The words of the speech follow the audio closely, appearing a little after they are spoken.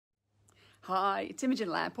Hi, it's Imogen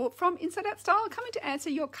Lamport from Inside Out Style, coming to answer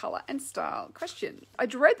your colour and style question. I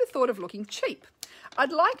dread the thought of looking cheap.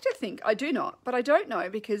 I'd like to think I do not, but I don't know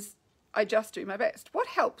because I just do my best. What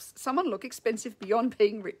helps someone look expensive beyond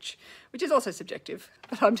being rich? Which is also subjective,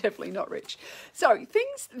 but I'm definitely not rich. So,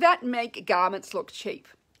 things that make garments look cheap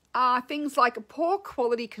are things like a poor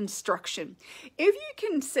quality construction. If you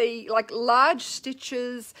can see like large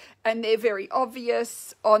stitches and they're very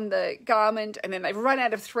obvious on the garment and then they've run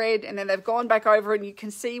out of thread and then they've gone back over and you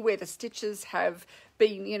can see where the stitches have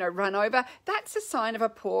been, run over, that's a sign of a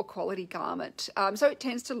poor quality garment. So it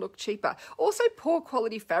tends to look cheaper. Also poor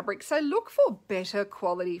quality fabrics. So look for better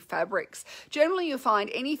quality fabrics. Generally you'll find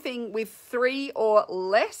anything with 3 or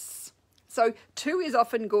less. So 2 is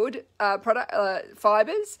often good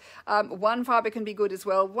fibres. 1 fibre can be good as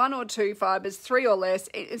well. 1 or 2 fibres, 3 or less.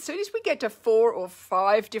 As soon as we get to 4 or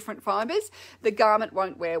 5 different fibres, the garment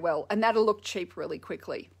won't wear well and that'll look cheap really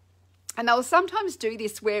quickly. And they'll sometimes do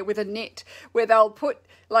this with a knit, where they'll put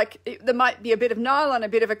there might be a bit of nylon, a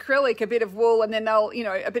bit of acrylic, a bit of wool, and then they'll,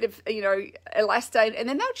 a bit of, elastane, and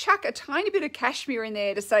then they'll chuck a tiny bit of cashmere in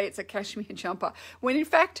there to say it's a cashmere jumper, when in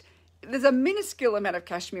fact, there's a minuscule amount of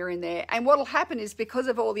cashmere in there. And what'll happen is because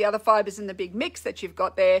of all the other fibres in the big mix that you've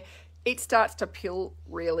got there, it starts to pill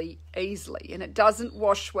really easily and it doesn't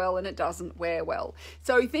wash well and it doesn't wear well.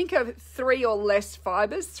 So think of 3 or less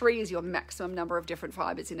fibres. 3 is your maximum number of different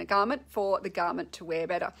fibres in a garment for the garment to wear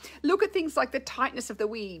better. Look at things like the tightness of the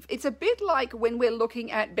weave. It's a bit like when we're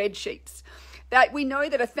looking at bed sheets. That we know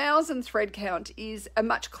that 1,000 thread count is a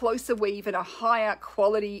much closer weave and a higher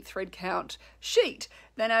quality thread count sheet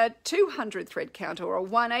than a 200 thread count or a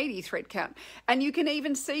 180 thread count. And you can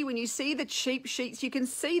even see, when you see the cheap sheets, you can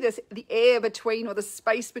see the air between, or the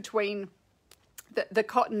space between the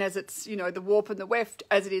cotton as it's, the warp and the weft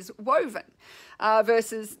as it is woven,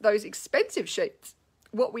 versus those expensive sheets.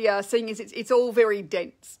 What we are seeing is it's all very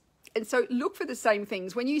dense. And so look for the same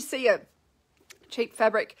things. When you see a cheap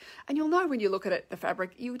fabric, and you'll know when you look at it, the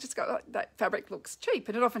fabric, you just go, oh, that fabric looks cheap,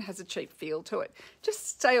 and it often has a cheap feel to it. Just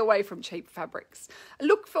stay away from cheap fabrics.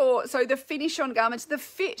 Look for, so the finish on garments, the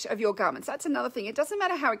fit of your garments, that's another thing. It doesn't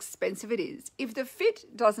matter how expensive it is. If the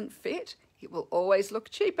fit doesn't fit, it will always look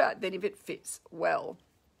cheaper than if it fits well.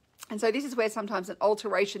 And so this is where sometimes an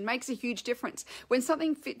alteration makes a huge difference. When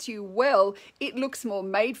something fits you well, it looks more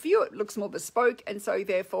made for you, it looks more bespoke, and so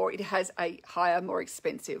therefore it has a higher, more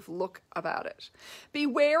expensive look about it. Be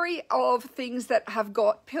wary of things that have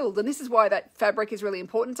got pilled, and this is why that fabric is really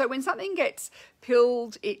important. So when something gets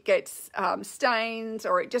pilled, it gets stained,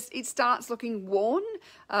 or it starts looking worn,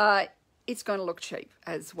 it's going to look cheap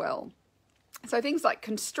as well. So things like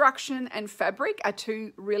construction and fabric are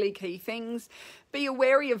 2 really key things. Be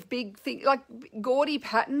wary of big things like gaudy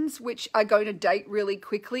patterns, which are going to date really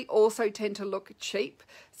quickly, also tend to look cheap.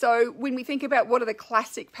 So when we think about what are the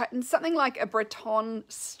classic patterns, something like a Breton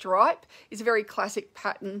stripe is a very classic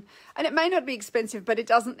pattern, and it may not be expensive, but it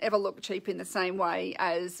doesn't ever look cheap in the same way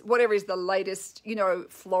as whatever is the latest,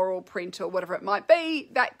 floral print or whatever it might be,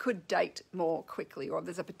 that could date more quickly, or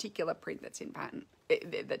there's a particular print that's in pattern,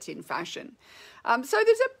 that's in fashion. So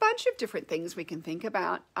there's a bunch of different things we can think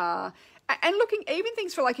about. And looking, even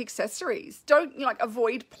things for like accessories. Don't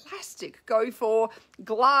avoid plastic. Go for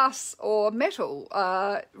glass or metal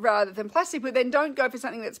rather than plastic. But then don't go for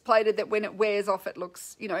something that's plated that when it wears off, it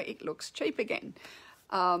looks, it looks cheap again.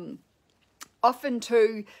 Often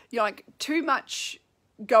too, too much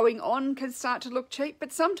going on can start to look cheap.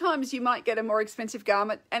 But sometimes you might get a more expensive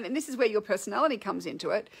garment, and this is where your personality comes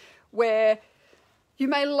into it, where you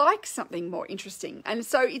may like something more interesting. And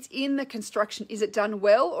so it's in the construction. Is it done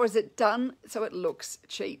well, or is it done so it looks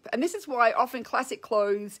cheap? And this is why often classic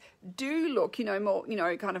clothes do look, more,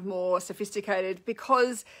 kind of more sophisticated,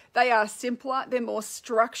 because they are simpler, they're more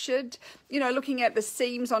structured. Looking at the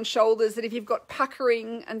seams on shoulders, that if you've got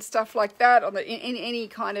puckering and stuff like that on in any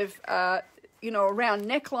kind of around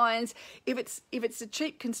necklines, if it's a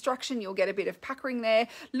cheap construction, you'll get a bit of puckering there.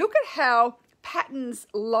 Look at how patterns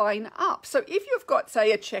line up. So if you've got,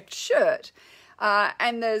 say, a checked shirt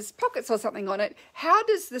and there's pockets or something on it, how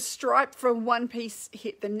does the stripe from one piece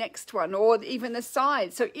hit the next one, or even the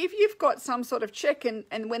side? So if you've got some sort of check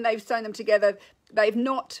and when they've sewn them together, they've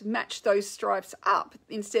not matched those stripes up,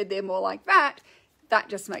 instead they're more like that, that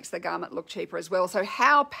just makes the garment look cheaper as well. So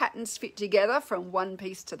how patterns fit together from one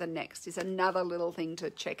piece to the next is another little thing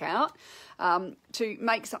to check out to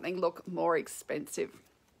make something look more expensive.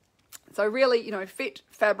 So really, fit,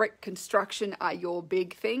 fabric, construction are your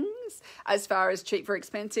big things as far as cheap for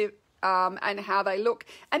expensive, and how they look.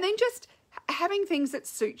 And then just having things that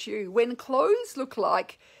suit you. When clothes look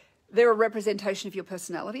like they're a representation of your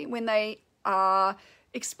personality, when they are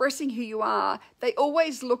expressing who you are, they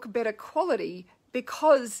always look better quality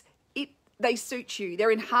because they suit you, they're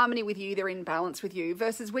in harmony with you, they're in balance with you,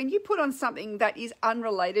 versus when you put on something that is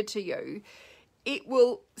unrelated to you, it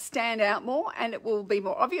will stand out more and it will be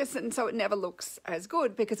more obvious, and so it never looks as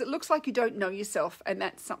good because it looks like you don't know yourself, and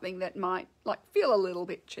that's something that might feel a little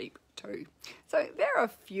bit cheap too. So there are a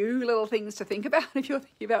few little things to think about if you're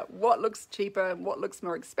thinking about what looks cheaper and what looks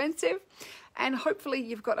more expensive. And hopefully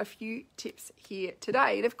you've got a few tips here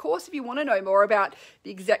today. And of course, if you want to know more about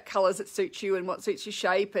the exact colours that suit you and what suits your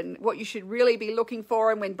shape and what you should really be looking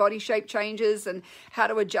for and when body shape changes and how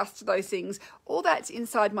to adjust to those things, all that's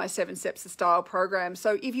inside my 7 Steps to Style program.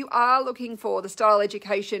 So if you are looking for the style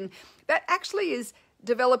education that actually is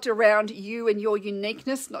developed around you and your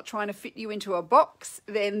uniqueness, not trying to fit you into a box,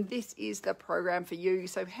 then this is the program for you.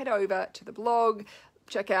 So head over to the blog,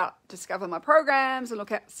 check out, discover my programs, and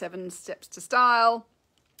look at 7 Steps to Style.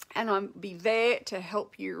 And I'll be there to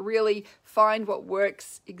help you really find what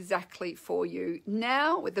works exactly for you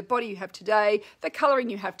now with the body you have today, the colouring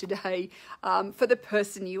you have today, for the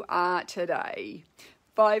person you are today.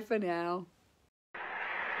 Bye for now.